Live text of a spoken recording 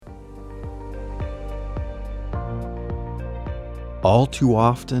All too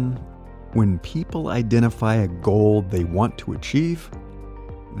often, when people identify a goal they want to achieve,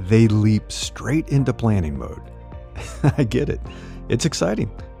 they leap straight into planning mode. I get it. It's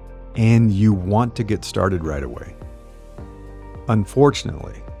exciting. And you want to get started right away.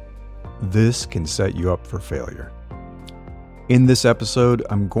 Unfortunately, this can set you up for failure. In this episode,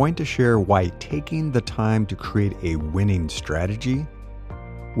 I'm going to share why taking the time to create a winning strategy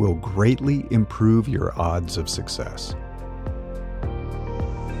will greatly improve your odds of success.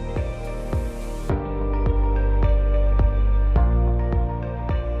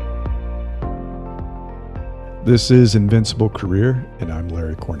 This is Invincible Career, and I'm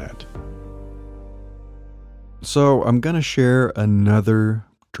Larry Cornett. So I'm going to share another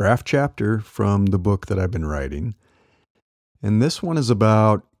draft chapter from the book that I've been writing. And this one is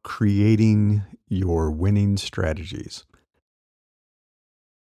about creating your winning strategies.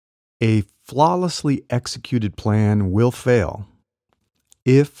 A flawlessly executed plan will fail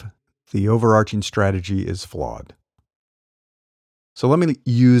if the overarching strategy is flawed. So let me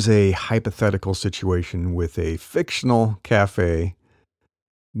use a hypothetical situation with a fictional cafe.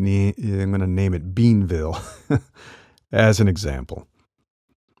 I'm going to name it Beanville as an example.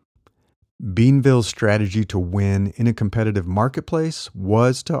 Beanville's strategy to win in a competitive marketplace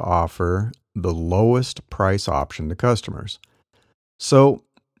was to offer the lowest price option to customers. So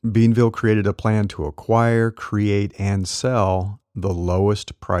Beanville created a plan to acquire, create, and sell the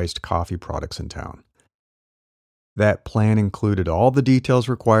lowest priced coffee products in town. That plan included all the details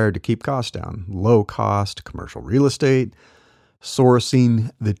required to keep costs down: low cost commercial real estate,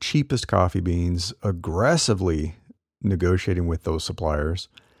 sourcing the cheapest coffee beans, aggressively negotiating with those suppliers,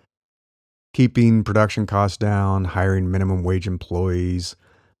 keeping production costs down, hiring minimum wage employees,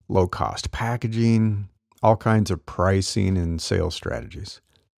 low cost packaging, all kinds of pricing and sales strategies.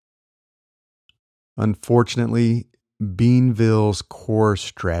 Unfortunately, Beanville's core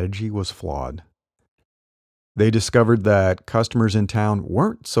strategy was flawed. They discovered that customers in town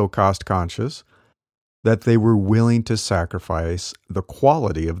weren't so cost conscious that they were willing to sacrifice the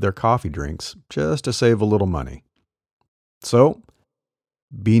quality of their coffee drinks just to save a little money. So,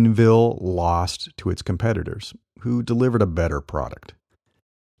 Beanville lost to its competitors, who delivered a better product.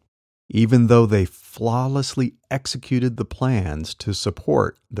 Even though they flawlessly executed the plans to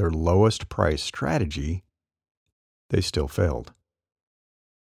support their lowest price strategy, they still failed.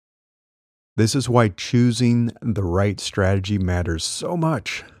 This is why choosing the right strategy matters so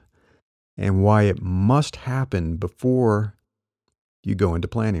much, and why it must happen before you go into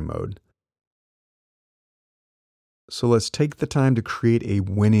planning mode. So let's take the time to create a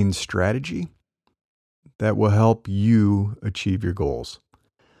winning strategy that will help you achieve your goals.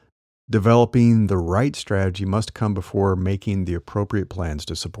 Developing the right strategy must come before making the appropriate plans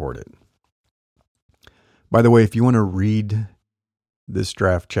to support it. By the way, if you want to read this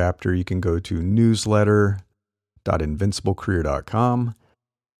draft chapter, you can go to newsletter.invinciblecareer.com.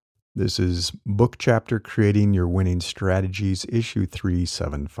 This is book chapter Creating Your Winning Strategies, issue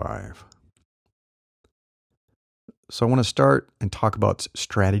 375. So I want to start and talk about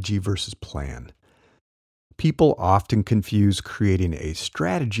strategy versus plan. People often confuse creating a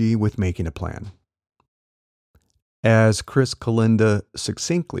strategy with making a plan. As Chris Kalinda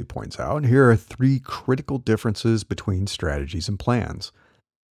succinctly points out, here are three critical differences between strategies and plans.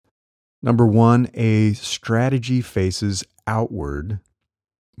 Number one, a strategy faces outward,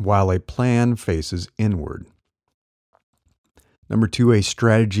 while a plan faces inward. Number two, a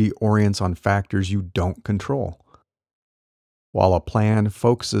strategy orients on factors you don't control, while a plan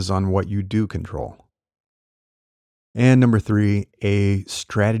focuses on what you do control. And number three, a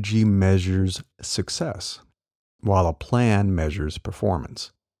strategy measures success, while a plan measures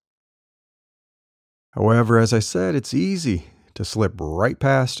performance. However, as I said, it's easy to slip right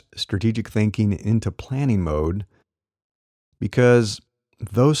past strategic thinking into planning mode because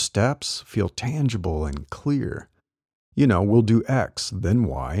those steps feel tangible and clear. We'll do X, then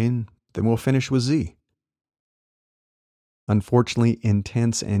Y, and then we'll finish with Z. Unfortunately,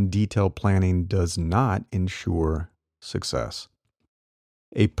 intense and detailed planning does not ensure success.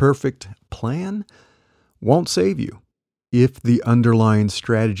 A perfect plan won't save you if the underlying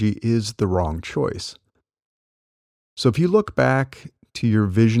strategy is the wrong choice. So if you look back to your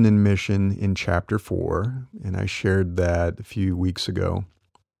vision and mission in chapter 4, and I shared that a few weeks ago,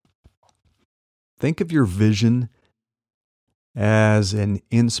 think of your vision as an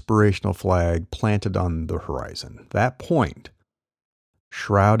inspirational flag planted on the horizon. That point,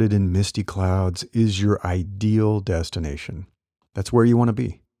 shrouded in misty clouds, is your ideal destination. That's where you want to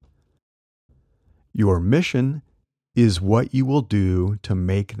be. Your mission is what you will do to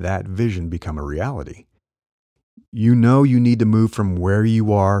make that vision become a reality. You know you need to move from where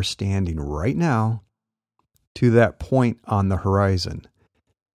you are standing right now to that point on the horizon.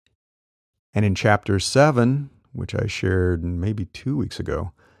 And in chapter 7, which I shared maybe 2 weeks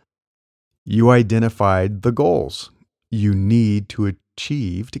ago, you identified the goals you need to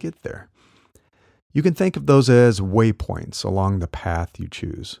achieve to get there. You can think of those as waypoints along the path you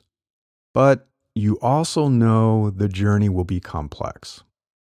choose. But you also know the journey will be complex,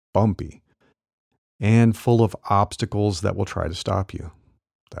 bumpy, and full of obstacles that will try to stop you.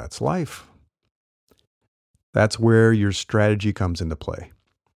 That's life. That's where your strategy comes into play.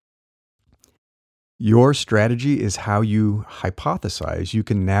 Your strategy is how you hypothesize you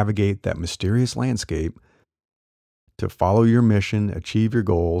can navigate that mysterious landscape to follow your mission, achieve your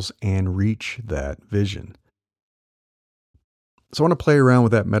goals, and reach that vision. So I want to play around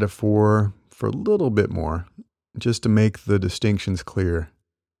with that metaphor for a little bit more, just to make the distinctions clear.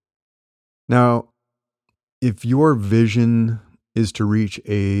 Now, if your vision is to reach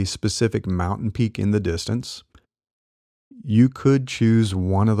a specific mountain peak in the distance, you could choose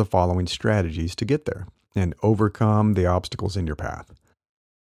one of the following strategies to get there and overcome the obstacles in your path.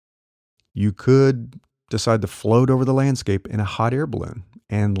 You could decide to float over the landscape in a hot air balloon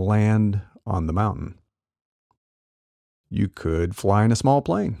and land on the mountain. You could fly in a small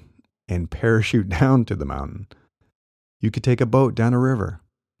plane and parachute down to the mountain. You could take a boat down a river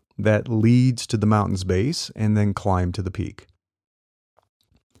that leads to the mountain's base and then climb to the peak.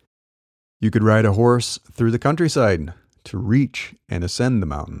 You could ride a horse through the countryside to reach and ascend the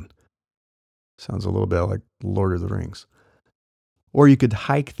mountain. Sounds a little bit like Lord of the Rings. Or you could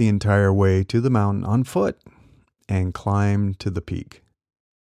hike the entire way to the mountain on foot and climb to the peak.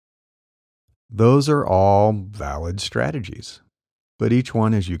 Those are all valid strategies, but each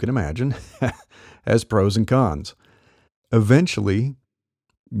one, as you can imagine, has pros and cons. Eventually,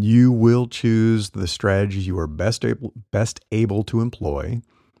 you will choose the strategy you are best able to employ.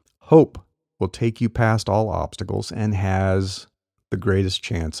 Hope will take you past all obstacles and has the greatest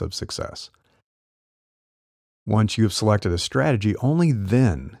chance of success. Once you have selected a strategy, only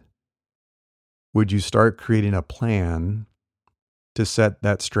then would you start creating a plan to set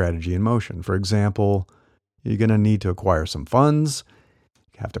that strategy in motion. For example, you're going to need to acquire some funds,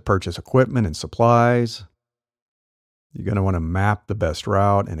 you have to purchase equipment and supplies. You're going to want to map the best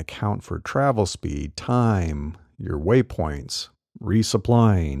route and account for travel speed, time, your waypoints,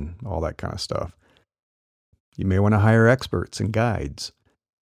 resupplying, all that kind of stuff. You may want to hire experts and guides.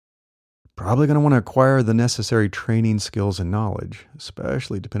 Probably going to want to acquire the necessary training, skills, and knowledge,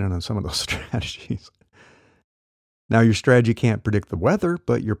 especially depending on some of those strategies. Now, your strategy can't predict the weather,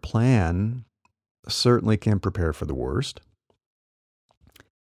 but your plan certainly can prepare for the worst.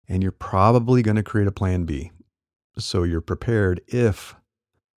 And you're probably going to create a plan B, so you're prepared if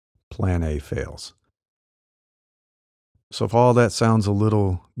plan A fails. So if all that sounds a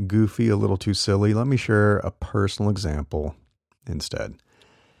little goofy, a little too silly, let me share a personal example instead.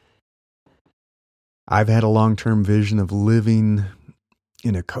 I've had a long-term vision of living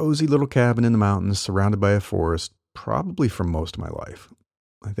in a cozy little cabin in the mountains surrounded by a forest, probably for most of my life.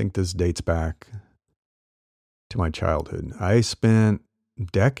 I think this dates back to my childhood. I spent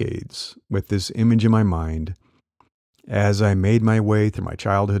decades with this image in my mind as I made my way through my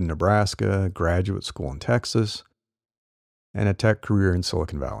childhood in Nebraska, graduate school in Texas, and a tech career in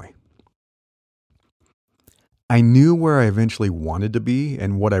Silicon Valley. I knew where I eventually wanted to be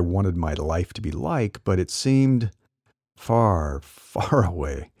and what I wanted my life to be like, but it seemed far, far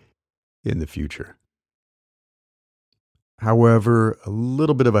away in the future. However, a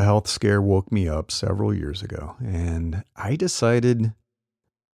little bit of a health scare woke me up several years ago, and I decided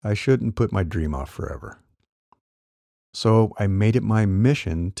I shouldn't put my dream off forever. So I made it my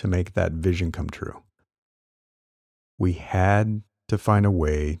mission to make that vision come true. We had to find a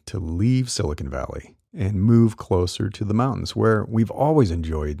way to leave Silicon Valley and move closer to the mountains where we've always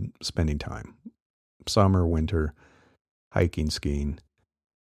enjoyed spending time. Summer, winter, hiking, skiing.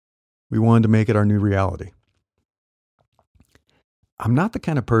 We wanted to make it our new reality. I'm not the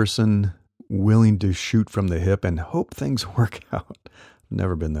kind of person willing to shoot from the hip and hope things work out. I've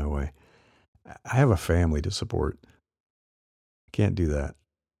never been that way. I have a family to support. Can't do that.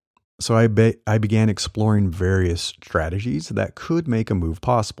 So I began exploring various strategies that could make a move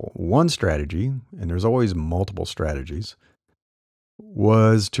possible. One strategy, and there's always multiple strategies,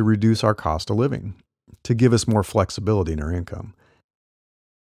 was to reduce our cost of living, to give us more flexibility in our income.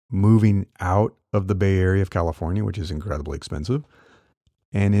 Moving out of the Bay Area of California, which is incredibly expensive,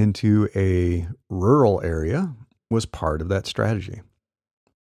 and into a rural area was part of that strategy.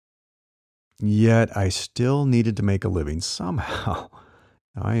 Yet I still needed to make a living somehow.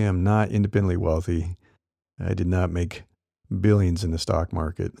 I am not independently wealthy. I did not make billions in the stock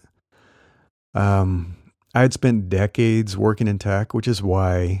market. I had spent decades working in tech, which is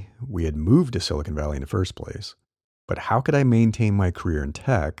why we had moved to Silicon Valley in the first place. But how could I maintain my career in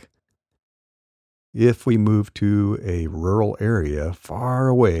tech if we moved to a rural area far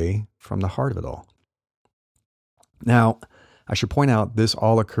away from the heart of it all? Now, I should point out this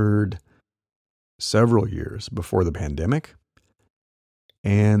all occurred several years before the pandemic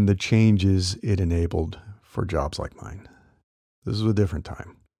and the changes it enabled for jobs like mine. This was a different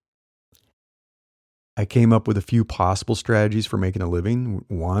time. I came up with a few possible strategies for making a living.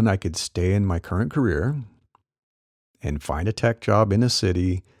 One, I could stay in my current career and find a tech job in a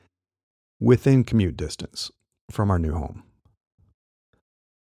city within commute distance from our new home.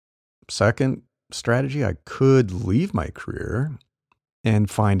 Second strategy, I could leave my career and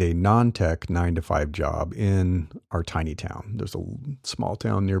find a non-tech 9-to-5 job in our tiny town. There's a small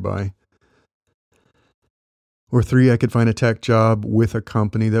town nearby. Or three, I could find a tech job with a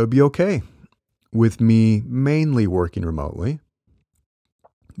company that would be okay with me mainly working remotely,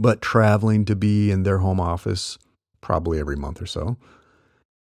 but traveling to be in their home office probably every month or so.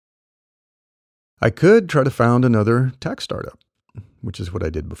 I could try to found another tech startup, which is what I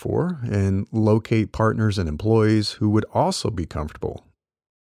did before, and locate partners and employees who would also be comfortable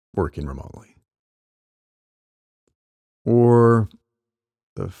working remotely. Or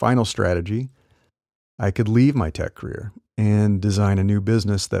the final strategy, I could leave my tech career and design a new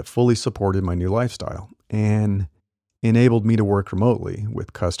business that fully supported my new lifestyle and enabled me to work remotely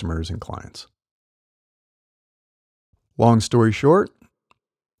with customers and clients. Long story short,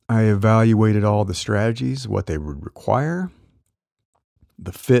 I evaluated all the strategies, what they would require,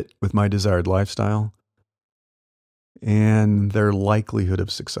 the fit with my desired lifestyle, and their likelihood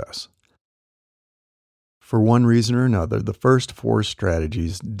of success. For one reason or another, the first four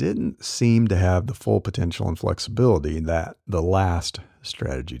strategies didn't seem to have the full potential and flexibility that the last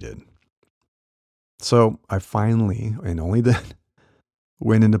strategy did. So I finally, and only then,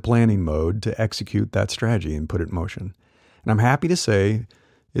 went into planning mode to execute that strategy and put it in motion. And I'm happy to say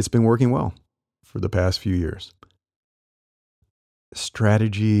it's been working well for the past few years.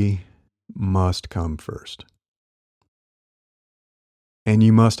 Strategy must come first. And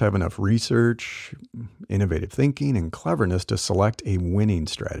you must have enough research, innovative thinking, and cleverness to select a winning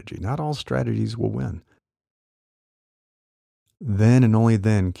strategy. Not all strategies will win. Then and only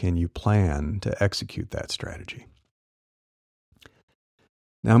then can you plan to execute that strategy.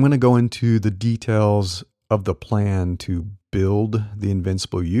 Now I'm going to go into the details of the plan to build the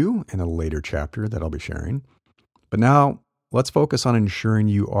Invincible You in a later chapter that I'll be sharing. But now let's focus on ensuring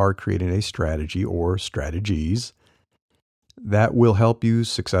you are creating a strategy or strategies that will help you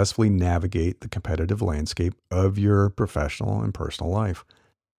successfully navigate the competitive landscape of your professional and personal life.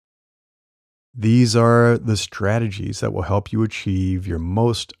 These are the strategies that will help you achieve your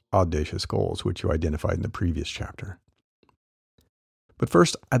most audacious goals, which you identified in the previous chapter. But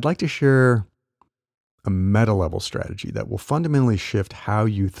first, I'd like to share a meta-level strategy that will fundamentally shift how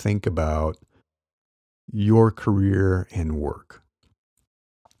you think about your career and work.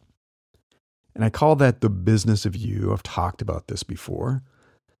 And I call that the business of you. I've talked about this before.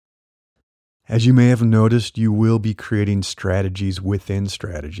 As you may have noticed, you will be creating strategies within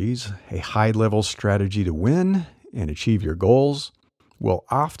strategies. A high-level strategy to win and achieve your goals will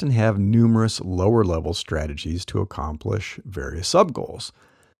often have numerous lower-level strategies to accomplish various sub-goals.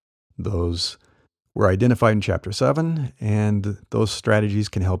 Those were identified in Chapter 7, and those strategies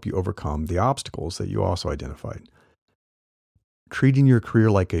can help you overcome the obstacles that you also identified. Treating your career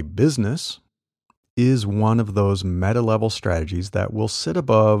like a business is one of those meta-level strategies that will sit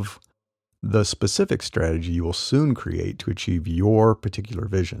above the specific strategy you will soon create to achieve your particular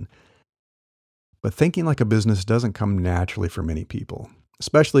vision. But thinking like a business doesn't come naturally for many people,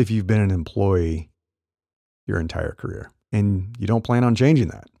 especially if you've been an employee your entire career and you don't plan on changing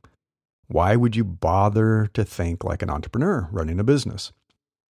that. Why would you bother to think like an entrepreneur running a business?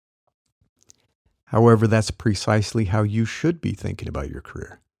 However, that's precisely how you should be thinking about your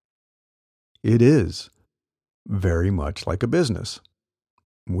career. It is very much like a business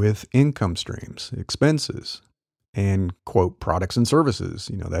with income streams, expenses, and quote, products and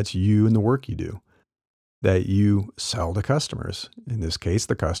services. That's you and the work you do that you sell to customers. In this case,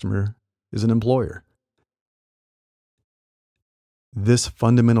 the customer is an employer. This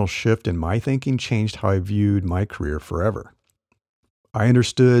fundamental shift in my thinking changed how I viewed my career forever. I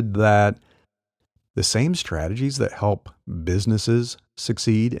understood that the same strategies that help businesses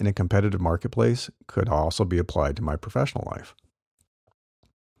succeed in a competitive marketplace could also be applied to my professional life.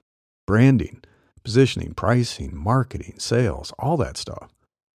 Branding, positioning, pricing, marketing, sales, all that stuff.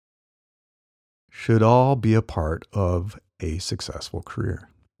 should all be a part of a successful career.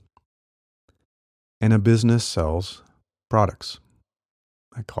 And a business sells products.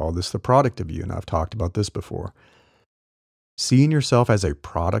 I call this the product of you, and I've talked about this before. Seeing yourself as a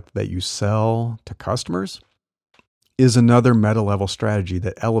product that you sell to customers is another meta-level strategy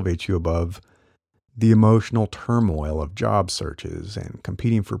that elevates you above the emotional turmoil of job searches and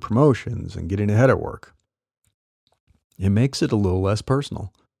competing for promotions and getting ahead at work. It makes it a little less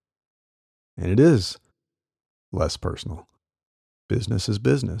personal. And it is less personal. Business is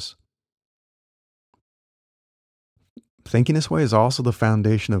business. Thinking this way is also the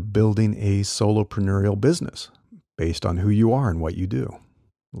foundation of building a solopreneur business based on who you are and what you do.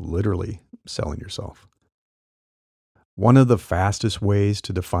 Literally selling yourself. One of the fastest ways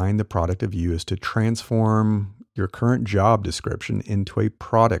to define the product of you is to transform your current job description into a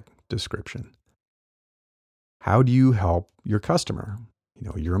product description. How do you help your customer,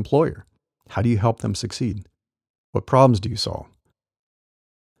 your employer? How do you help them succeed? What problems do you solve?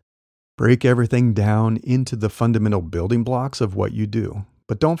 Break everything down into the fundamental building blocks of what you do,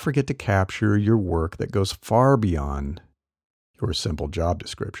 but don't forget to capture your work that goes far beyond your simple job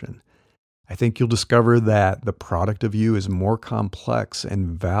description. I think you'll discover that the product of you is more complex and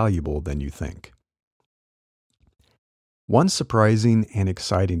valuable than you think. One surprising and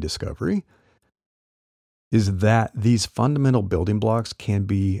exciting discovery is that these fundamental building blocks can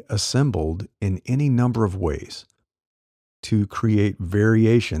be assembled in any number of ways to create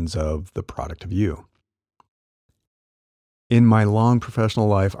variations of the product of you. In my long professional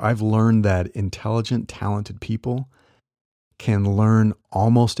life, I've learned that intelligent, talented people can learn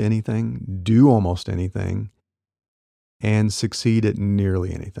almost anything, do almost anything, and succeed at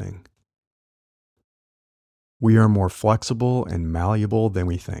nearly anything. We are more flexible and malleable than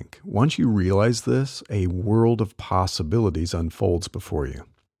we think. Once you realize this, a world of possibilities unfolds before you.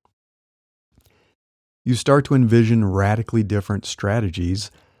 You start to envision radically different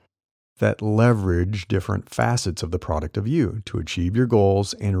strategies that leverage different facets of the product of you to achieve your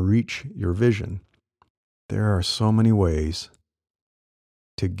goals and reach your vision. There are so many ways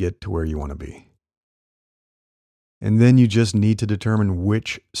to get to where you want to be. And then you just need to determine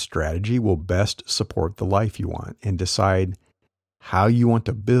which strategy will best support the life you want and decide how you want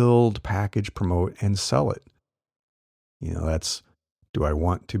to build, package, promote, and sell it. That's, do I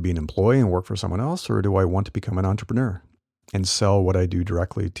want to be an employee and work for someone else, or do I want to become an entrepreneur and sell what I do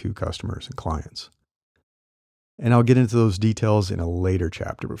directly to customers and clients? And I'll get into those details in a later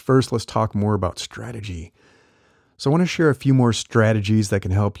chapter. But first, let's talk more about strategy. So I want to share a few more strategies that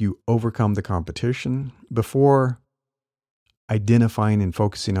can help you overcome the competition before identifying and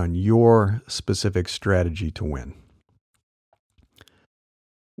focusing on your specific strategy to win.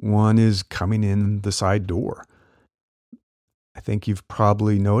 One is coming in the side door. I think you've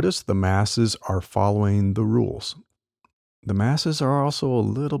probably noticed the masses are following the rules. The masses are also a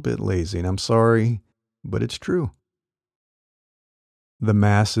little bit lazy, and I'm sorry, but it's true. The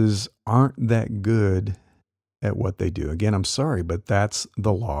masses aren't that good at what they do. Again, I'm sorry, but that's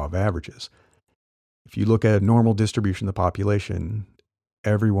the law of averages. If you look at a normal distribution of the population,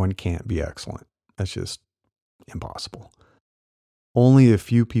 everyone can't be excellent. That's just impossible. Only a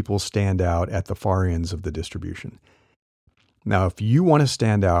few people stand out at the far ends of the distribution. Now, if you want to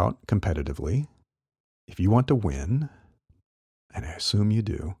stand out competitively, if you want to win, and I assume you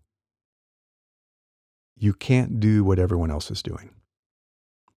do, you can't do what everyone else is doing.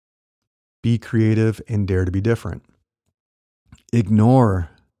 Be creative and dare to be different. Ignore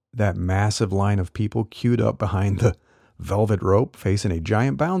that massive line of people queued up behind the velvet rope facing a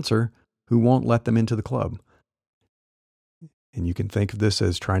giant bouncer who won't let them into the club. And you can think of this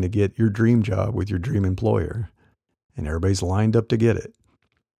as trying to get your dream job with your dream employer, and everybody's lined up to get it.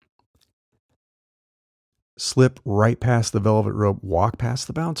 Slip right past the velvet rope, walk past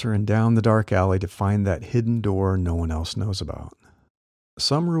the bouncer, and down the dark alley to find that hidden door no one else knows about.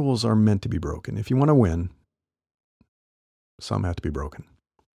 Some rules are meant to be broken. If you want to win, some have to be broken.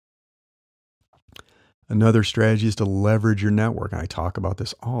 Another strategy is to leverage your network. I talk about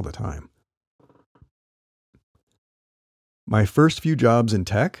this all the time. My first few jobs in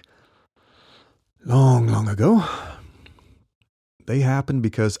tech, long ago, they happened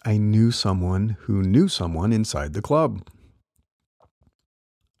because I knew someone who knew someone inside the club.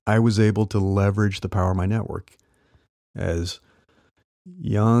 I was able to leverage the power of my network. As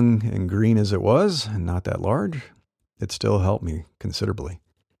young and green as it was, and not that large, it still helped me considerably.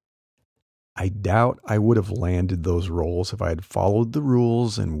 I doubt I would have landed those roles if I had followed the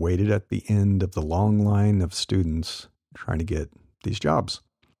rules and waited at the end of the long line of students trying to get these jobs.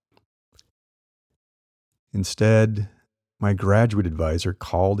 Instead, my graduate advisor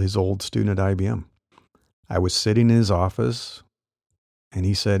called his old student at IBM. I was sitting in his office and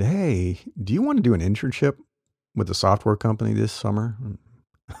he said, "Hey, do you want to do an internship with a software company this summer?"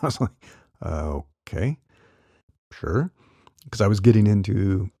 I was like, okay, sure. Because I was getting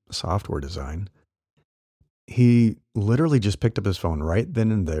into software design. He literally just picked up his phone right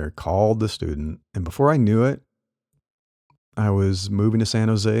then and there, called the student. And before I knew it, I was moving to San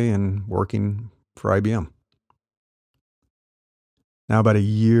Jose and working for IBM. Now, about a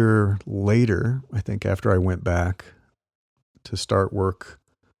year later, I think after I went back to start work,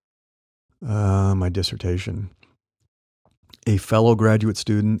 my dissertation, a fellow graduate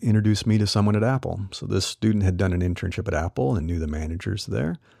student introduced me to someone at Apple. So this student had done an internship at Apple and knew the managers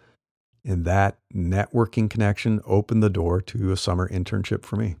there. And that networking connection opened the door to a summer internship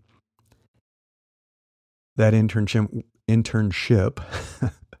for me. That internship,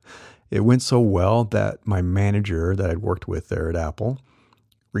 it went so well that my manager that I'd worked with there at Apple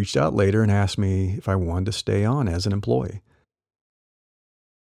reached out later and asked me if I wanted to stay on as an employee.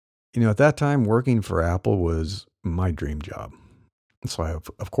 At that time, working for Apple was my dream job. So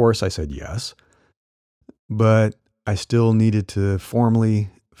of course I said yes, but I still needed to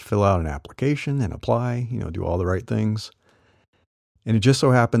formally fill out an application and apply, do all the right things. And it just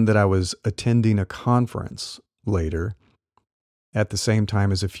so happened that I was attending a conference later at the same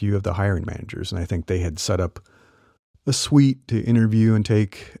time as a few of the hiring managers. And I think they had set up a suite to interview and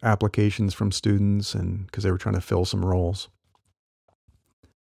take applications from students, and because they were trying to fill some roles.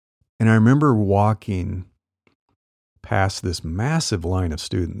 And I remember walking past this massive line of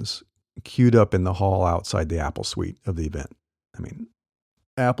students queued up in the hall outside the Apple suite of the event. I mean,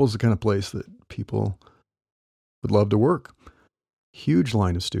 Apple's the kind of place that people would love to work. Huge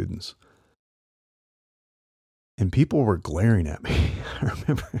line of students. And people were glaring at me. I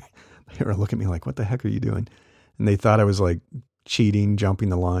remember they were looking at me like, "What the heck are you doing?" And they thought I was like cheating, jumping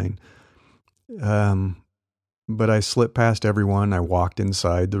the line. But I slipped past everyone. I walked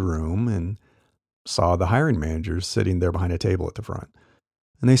inside the room and saw the hiring managers sitting there behind a table at the front.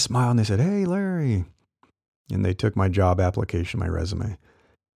 And they smiled and they said, "Hey, Larry." And they took my job application, my resume.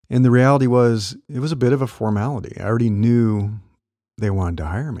 And the reality was, it was a bit of a formality. I already knew they wanted to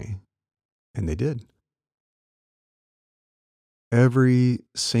hire me, and they did. Every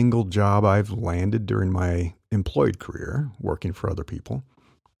single job I've landed during my employed career, working for other people,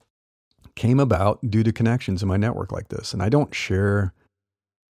 came about due to connections in my network like this. And I don't share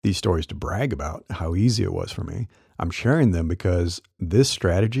these stories to brag about how easy it was for me. I'm sharing them because this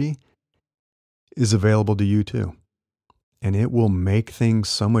strategy is available to you too. And it will make things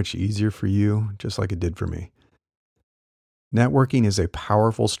so much easier for you, just like it did for me. Networking is a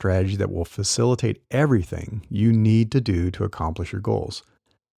powerful strategy that will facilitate everything you need to do to accomplish your goals.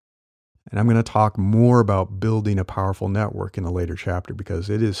 And I'm going to talk more about building a powerful network in a later chapter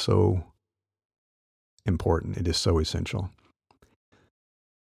because it is so important. It is so essential.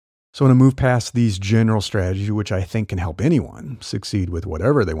 So I want to move past these general strategies, which I think can help anyone succeed with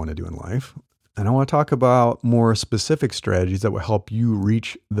whatever they want to do in life. And I want to talk about more specific strategies that will help you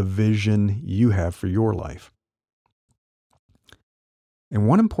reach the vision you have for your life. And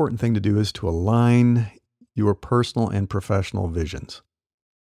one important thing to do is to align your personal and professional visions.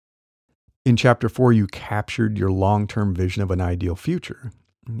 In chapter 4, you captured your long-term vision of an ideal future.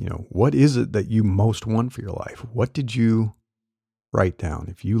 What is it that you most want for your life? What did you write down?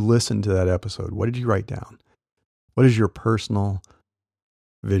 If you listened to that episode, what did you write down? What is your personal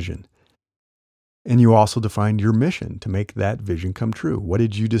vision? And you also defined your mission to make that vision come true. What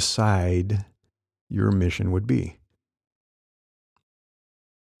did you decide your mission would be?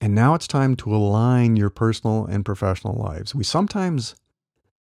 And now it's time to align your personal and professional lives. We sometimes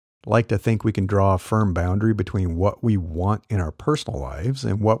like to think we can draw a firm boundary between what we want in our personal lives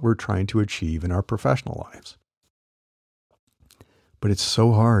and what we're trying to achieve in our professional lives. But it's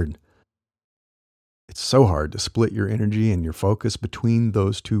so hard. It's so hard to split your energy and your focus between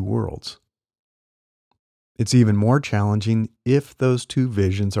those two worlds. It's even more challenging if those two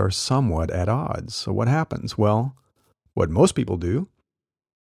visions are somewhat at odds. So what happens? Well, what most people do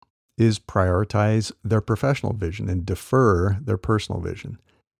is prioritize their professional vision and defer their personal vision.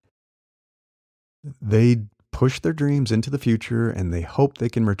 They push their dreams into the future and they hope they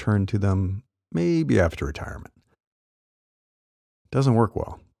can return to them maybe after retirement. It doesn't work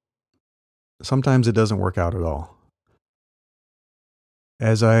well. Sometimes it doesn't work out at all.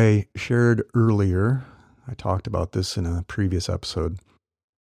 As I shared earlier, I talked about this in a previous episode.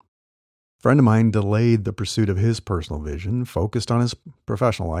 A friend of mine delayed the pursuit of his personal vision, focused on his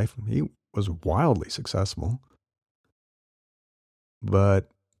professional life. He was wildly successful, but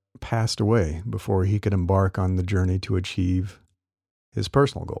passed away before he could embark on the journey to achieve his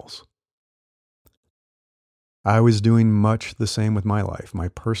personal goals. I was doing much the same with my life. My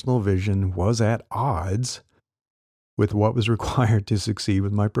personal vision was at odds with what was required to succeed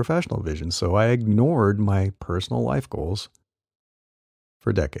with my professional vision, so I ignored my personal life goals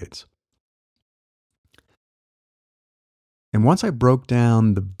for decades. And once I broke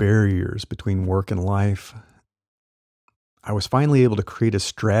down the barriers between work and life, I was finally able to create a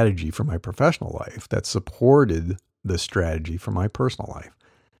strategy for my professional life that supported the strategy for my personal life.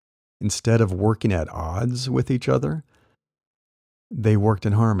 Instead of working at odds with each other, they worked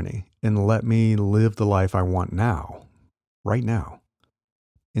in harmony and let me live the life I want now, right now,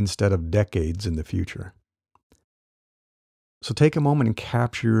 instead of decades in the future. So take a moment and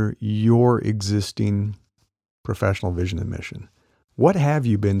capture your existing professional vision and mission. What have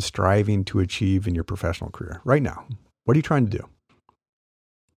you been striving to achieve in your professional career right now? What are you trying to do?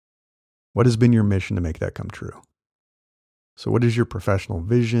 What has been your mission to make that come true? So what is your professional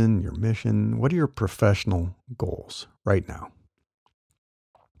vision, your mission? What are your professional goals right now?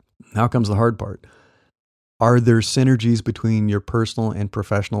 Now comes the hard part. Are there synergies between your personal and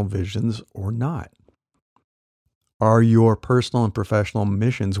professional visions or not? Are your personal and professional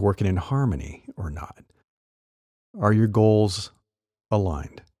missions working in harmony or not? Are your goals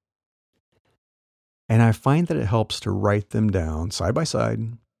aligned? And I find that it helps to write them down side by side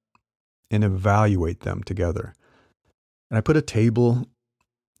and evaluate them together. And I put a table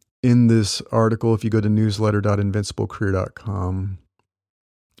in this article. If you go to newsletter.invinciblecareer.com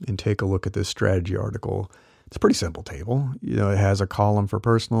and take a look at this strategy article, it's a pretty simple table. It has a column for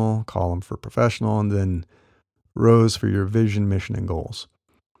personal, column for professional, and then rows for your vision, mission, and goals.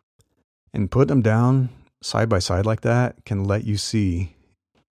 And putting them down side by side like that can let you see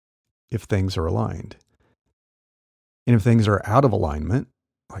if things are aligned. And if things are out of alignment,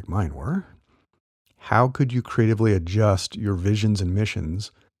 like mine were, how could you creatively adjust your visions and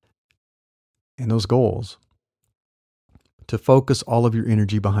missions and those goals to focus all of your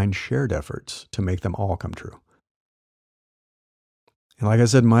energy behind shared efforts to make them all come true? And like I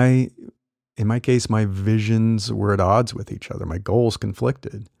said, in my case, my visions were at odds with each other. My goals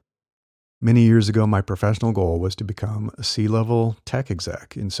conflicted. Many years ago, my professional goal was to become a C-level tech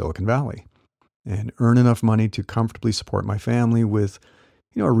exec in Silicon Valley and earn enough money to comfortably support my family with,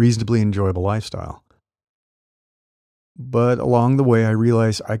 a reasonably enjoyable lifestyle. But along the way, I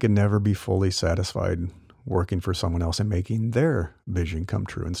realized I could never be fully satisfied working for someone else and making their vision come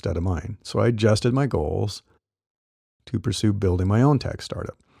true instead of mine. So I adjusted my goals to pursue building my own tech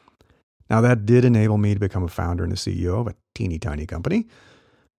startup. Now that did enable me to become a founder and a CEO of a teeny tiny company,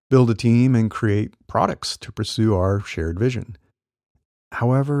 build a team, and create products to pursue our shared vision.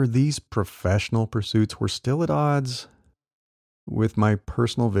 However, these professional pursuits were still at odds with my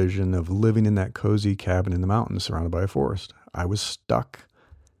personal vision of living in that cozy cabin in the mountains surrounded by a forest. I was stuck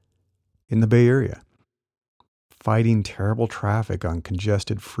in the Bay Area, fighting terrible traffic on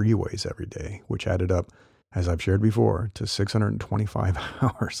congested freeways every day, which added up, as I've shared before, to 625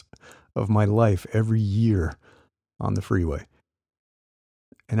 hours of my life every year on the freeway.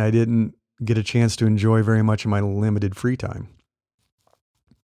 And I didn't get a chance to enjoy very much of my limited free time.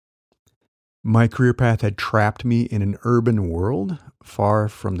 My career path had trapped me in an urban world far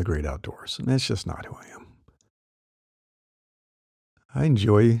from the great outdoors, and that's just not who I am. I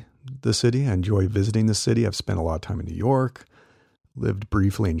enjoy the city. I enjoy visiting the city. I've spent a lot of time in New York, lived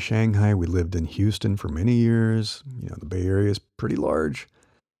briefly in Shanghai. We lived in Houston for many years. The Bay Area is pretty large.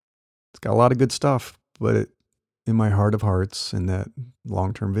 It's got a lot of good stuff, but in my heart of hearts, in that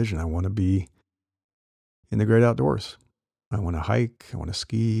long-term vision, I want to be in the great outdoors. I want to hike. I want to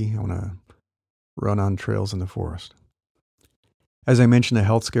ski. I want to run on trails in the forest. As I mentioned, the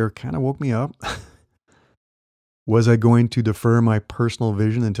health scare kind of woke me up. Was I going to defer my personal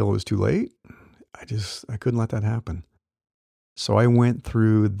vision until it was too late? I couldn't let that happen. So I went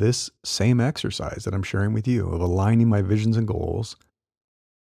through this same exercise that I'm sharing with you of aligning my visions and goals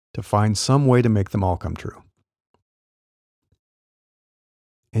to find some way to make them all come true.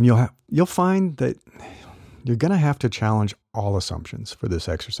 And you'll find that you're going to have to challenge all assumptions for this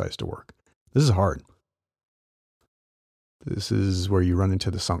exercise to work. This is hard. This is where you run into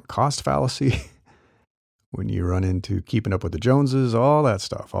the sunk cost fallacy, when you run into keeping up with the Joneses, all that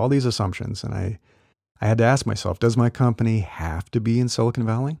stuff, all these assumptions. And I had to ask myself, does my company have to be in Silicon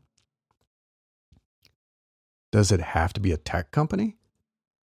Valley? Does it have to be a tech company?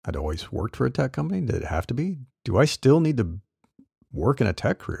 I'd always worked for a tech company. Did it have to be? Do I still need to work in a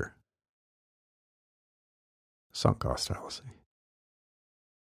tech career? Sunk cost fallacy.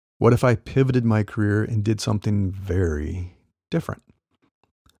 What if I pivoted my career and did something very different?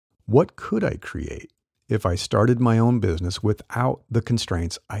 What could I create if I started my own business without the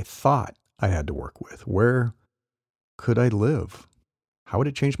constraints I thought I had to work with? Where could I live? How would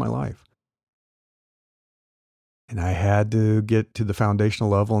it change my life? And I had to get to the foundational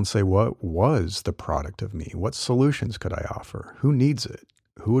level and say, what was the product of me? What solutions could I offer? Who needs it?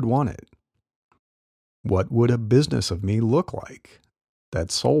 Who would want it? What would a business of me look like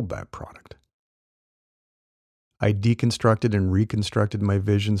that sold that product? I deconstructed and reconstructed my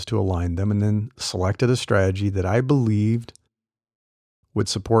visions to align them and then selected a strategy that I believed would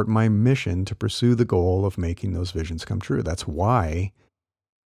support my mission to pursue the goal of making those visions come true. That's why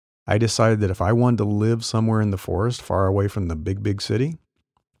I decided that if I wanted to live somewhere in the forest, far away from the big city,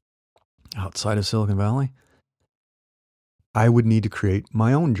 outside of Silicon Valley, I would need to create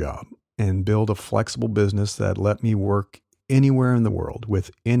my own job and build a flexible business that let me work anywhere in the world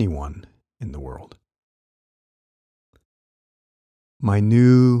with anyone in the world. My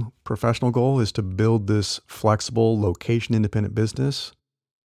new professional goal is to build this flexible, location-independent business,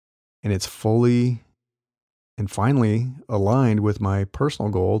 and it's fully and finally aligned with my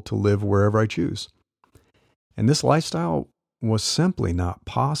personal goal to live wherever I choose. And this lifestyle was simply not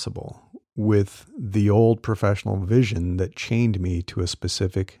possible with the old professional vision that chained me to a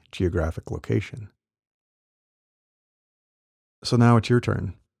specific geographic location. So now it's your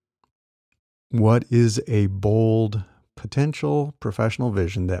turn. What is a bold, potential professional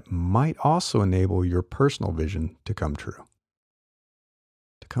vision that might also enable your personal vision to come true?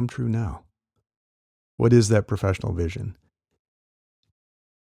 To come true now. What is that professional vision?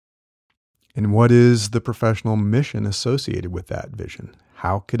 And what is the professional mission associated with that vision?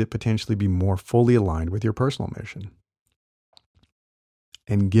 How could it potentially be more fully aligned with your personal mission?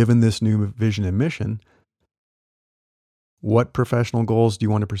 And given this new vision and mission, what professional goals do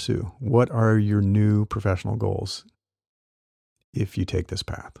you want to pursue? What are your new professional goals if you take this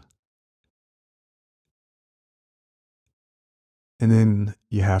path? And then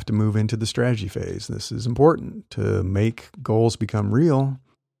you have to move into the strategy phase. This is important. To make goals become real,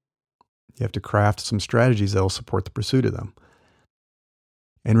 you have to craft some strategies that will support the pursuit of them.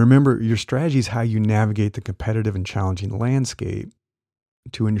 And remember, your strategy is how you navigate the competitive and challenging landscape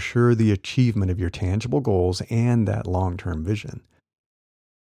to ensure the achievement of your tangible goals and that long-term vision.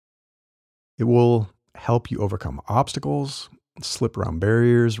 It will help you overcome obstacles, slip around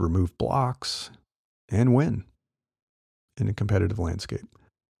barriers, remove blocks, and win in a competitive landscape.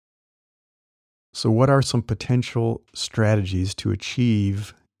 So what are some potential strategies to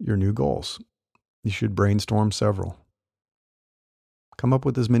achieve your new goals? You should brainstorm several. Come up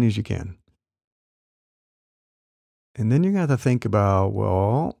with as many as you can. And then you got to think about,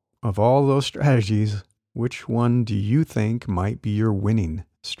 well, of all those strategies, which one do you think might be your winning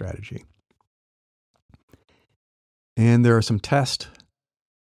strategy? And there are some tests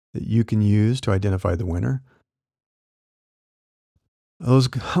that you can use to identify the winner. I'm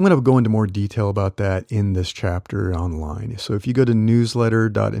going to go into more detail about that in this chapter online. So if you go to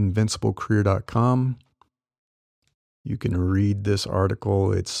newsletter.invinciblecareer.com, you can read this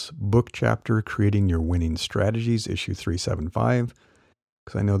article. It's book chapter, Creating Your Winning Strategies, issue 375.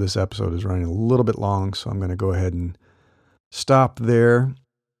 Because I know this episode is running a little bit long, so I'm going to go ahead and stop there.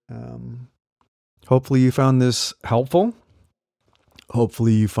 Hopefully you found this helpful.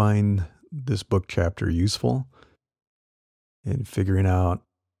 Hopefully you find this book chapter useful in figuring out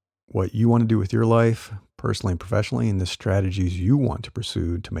what you want to do with your life, personally and professionally, and the strategies you want to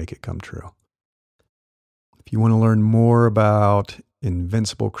pursue to make it come true. If you want to learn more about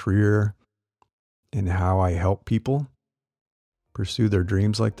Invincible Career and how I help people pursue their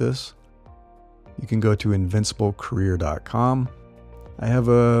dreams like this, you can go to invinciblecareer.com. I have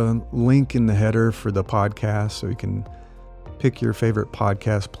a link in the header for the podcast, so you can pick your favorite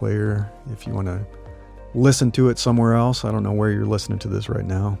podcast player if you want to listen to it somewhere else. I don't know where you're listening to this right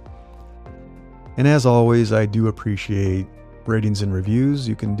now. And as always, I do appreciate ratings and reviews.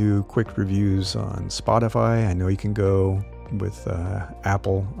 You can do quick reviews on Spotify. I know you can go with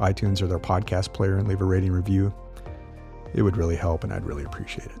Apple, iTunes, or their podcast player and leave a rating review. It would really help, and I'd really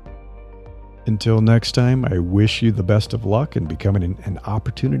appreciate it. Until next time, I wish you the best of luck in becoming an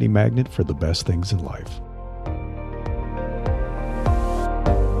opportunity magnet for the best things in life.